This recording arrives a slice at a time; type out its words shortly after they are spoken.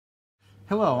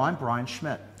Hello, I'm Brian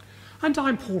Schmidt. And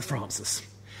I'm Paul Francis.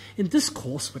 In this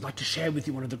course, we'd like to share with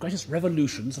you one of the greatest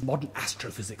revolutions of modern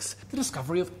astrophysics, the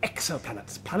discovery of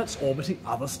exoplanets, planets orbiting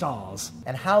other stars.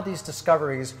 And how these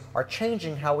discoveries are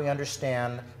changing how we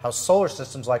understand how solar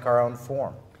systems like our own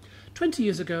form. 20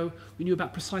 years ago, we knew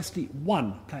about precisely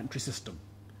one planetary system,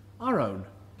 our own.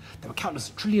 There were countless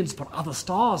trillions of other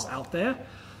stars out there,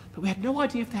 but we had no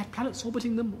idea if they had planets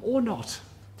orbiting them or not.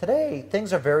 Today,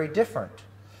 things are very different.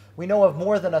 We know of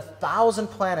more than 1,000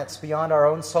 planets beyond our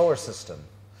own solar system.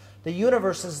 The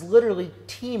universe is literally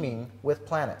teeming with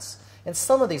planets, and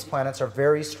some of these planets are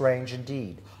very strange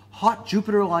indeed. Hot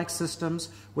Jupiter-like systems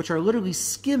which are literally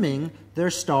skimming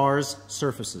their stars'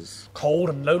 surfaces. Cold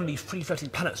and lonely free-floating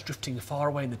planets drifting far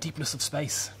away in the deepness of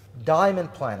space.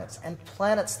 Diamond planets, and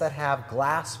planets that have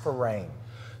glass for rain.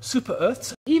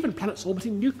 Super-Earths, even planets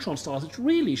orbiting neutron stars which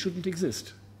really shouldn't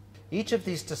exist. Each of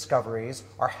these discoveries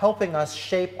are helping us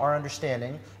shape our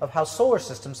understanding of how solar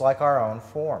systems like our own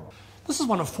form. This is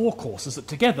one of 4 courses that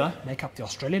together make up the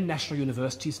Australian National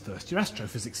University's first-year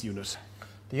astrophysics unit.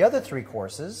 The other 3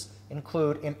 courses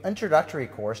include an introductory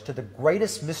course to the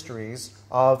greatest mysteries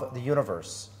of the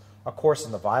universe, a course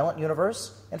in the violent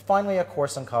universe, and finally a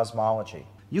course in cosmology.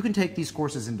 You can take these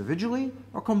courses individually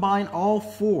or combine all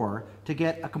 4 to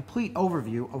get a complete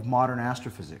overview of modern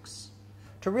astrophysics.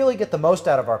 To really get the most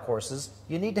out of our courses,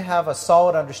 you need to have a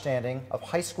solid understanding of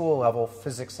high school level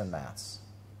physics and maths.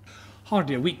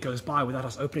 Hardly a week goes by without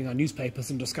us opening our newspapers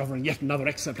and discovering yet another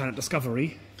exoplanet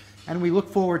discovery. And we look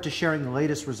forward to sharing the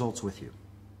latest results with you.